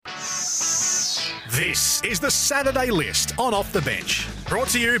This is the Saturday List on Off the Bench. Brought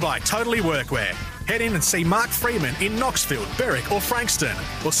to you by Totally Workwear. Head in and see Mark Freeman in Knoxfield, Berwick or Frankston.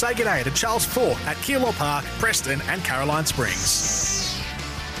 Or say g'day to Charles Fort at Keilor Park, Preston and Caroline Springs.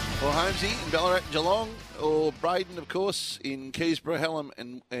 Well, Holmesy in Ballarat, Geelong, or Braden, of course, in Keysborough, Hallam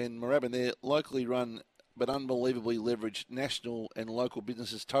and Moorabbin. They're locally run but unbelievably leveraged national and local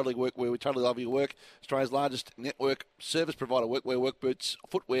businesses. Totally Workwear. We totally love your work. Australia's largest network service provider. Workwear, work boots,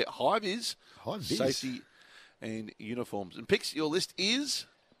 footwear, high-vis, safety and uniforms. And Pix, your list is?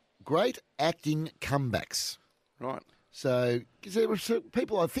 Great acting comebacks. Right. So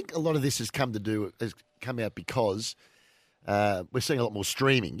people, I think a lot of this has come out because we're seeing a lot more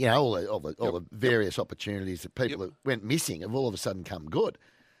streaming. You know, all the various opportunities that people that went missing have all of a sudden come good.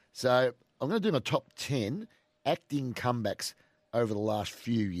 So I'm going to do my top 10 acting comebacks over the last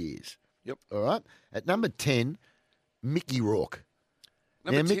few years. Yep. All right. At number 10, Mickey Rourke.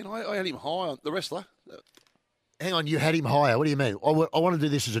 Number 10, I had him high on the wrestler. Hang on, you had him higher. What do you mean? I want to do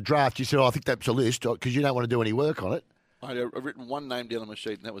this as a draft. You said, I think that's a list because you don't want to do any work on it. I've written one name down on my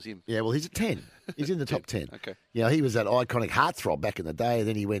sheet, and that was him. Yeah, well, he's at 10. He's in the top 10. Okay. You know, he was that iconic heartthrob back in the day, and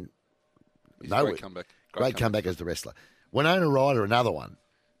then he went nowhere. Great comeback. Great comeback as the wrestler. Winona Ryder, another one.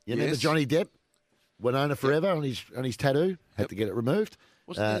 You remember Johnny Depp? Winona Forever on his tattoo. Had to get it removed.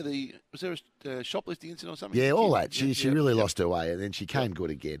 Was there a shoplifting incident or something? Yeah, all that. She really lost her way, and then she came good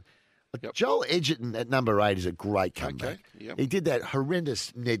again. Joel Edgerton at number 8 is a great comeback. Okay. Yep. He did that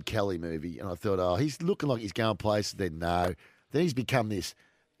horrendous Ned Kelly movie, and I thought, he's looking like he's going places. Then no. Then he's become this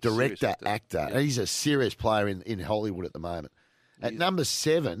director, actor, and he's a serious player in Hollywood at the moment. At number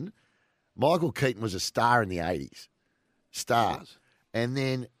 7, Michael Keaton was a star in the 80s. Star. And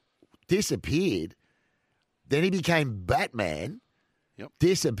then disappeared. Then he became Batman. Yep.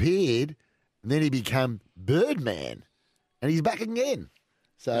 Disappeared. And then he became Birdman. And he's back again.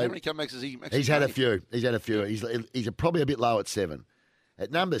 So how many comebacks has he actually He's had a made? few. He's had a few. He's probably a bit low at 7. At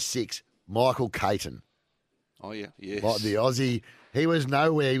number 6, Michael Caton. Oh, yeah. Yes. Like the Aussie. He was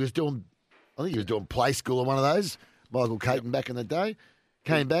nowhere. I think he was doing Play School or one of those. Michael Caton back in the day.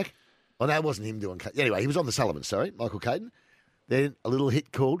 Came back. Oh, no, it wasn't him doing... Anyway, he was on the Sullivan, sorry, Michael Caton. Then a little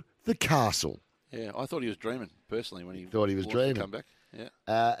hit called The Castle. Yeah, I thought he was dreaming, personally, when he thought he was dreaming. Comeback. Yeah.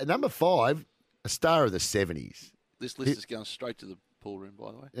 At number 5, a star of the 70s. This list is going straight to the pool room,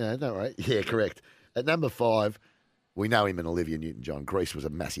 by the way. Yeah, don't worry. Yeah, correct. At number 5, we know him and Olivia Newton-John. Grease was a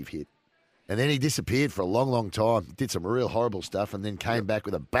massive hit. And then he disappeared for a long, long time, did some real horrible stuff, and then came back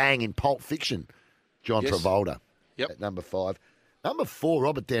with a bang in Pulp Fiction. John Travolta at number 5. Number 4,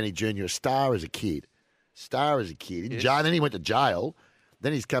 Robert Downey Jr., a star as a kid. In jail. Then he went to jail.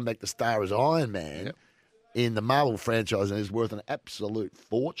 Then he's come back to star as Iron Man in the Marvel franchise and is worth an absolute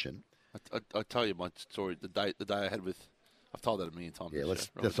fortune. I tell you my story, the day I had with... I've told that a million times. Yeah,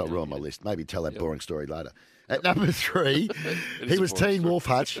 let's not ruin my list. Maybe tell that boring story later. At number 3, he was Teen Wolf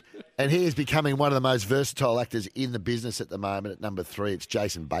Hutch, and he is becoming one of the most versatile actors in the business at the moment. At number 3, it's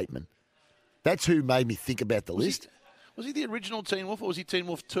Jason Bateman. That's who made me think about the list. Was he the original Teen Wolf, or was he Teen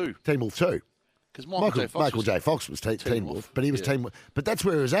Wolf 2? Teen Wolf 2. Because Michael J. Fox was Teen Wolf, but he was Teen Wolf. But that's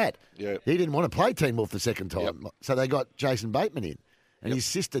where he was at. Yeah. He didn't want to play Teen Wolf the second time, so they got Jason Bateman in. And his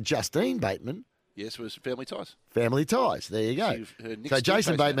sister, Justine Bateman... Yes, was Family Ties. Family Ties. There you go. So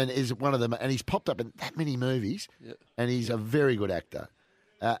Jason Bateman is one of them, and he's popped up in that many movies, and he's a very good actor.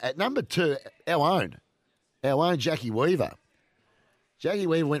 At number 2, our own Jackie Weaver. Jackie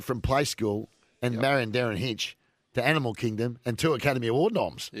Weaver went from Play School and marrying Darren Hinch to Animal Kingdom and 2 Academy Award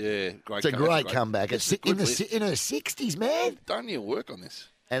noms. Yeah, great. It's a great comeback. It's in her 60s, man. Don't you work on this?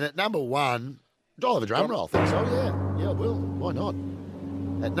 And at number 1, I'll have a drum roll. Thanks. Oh, yeah. Yeah, I will. Why not?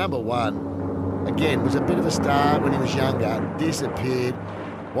 At number 1, again, was a bit of a star when he was younger, disappeared,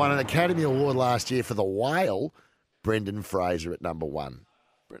 won an Academy Award last year for The Whale, Brendan Fraser at number 1.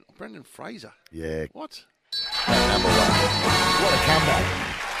 Brendan Fraser? Yeah. What? At number 1. What a comeback.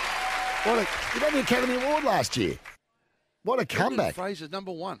 He won the Academy Award last year. What a comeback. Fraser's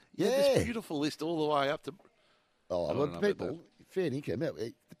number 1. Yeah. This beautiful list all the way up to... Oh, well, people, fair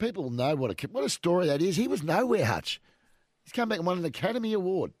dinkum. People know what a story that is. He was nowhere, Hutch. He's come back and won an Academy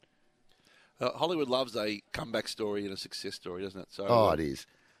Award. Hollywood loves a comeback story and a success story, doesn't it? So, it is.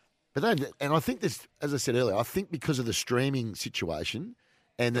 But I think this, as I said earlier, I think because of the streaming situation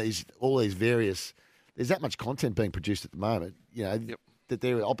and all these various, there's that much content being produced at the moment, that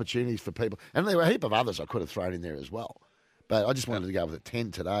there are opportunities for people. And there were a heap of others I could have thrown in there as well. But I just wanted to go with a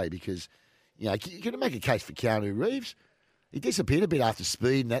 10 today because, you can make a case for Keanu Reeves. He disappeared a bit after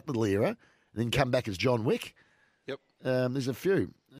Speed in that little era and then come back as John Wick. Yep. There's a few.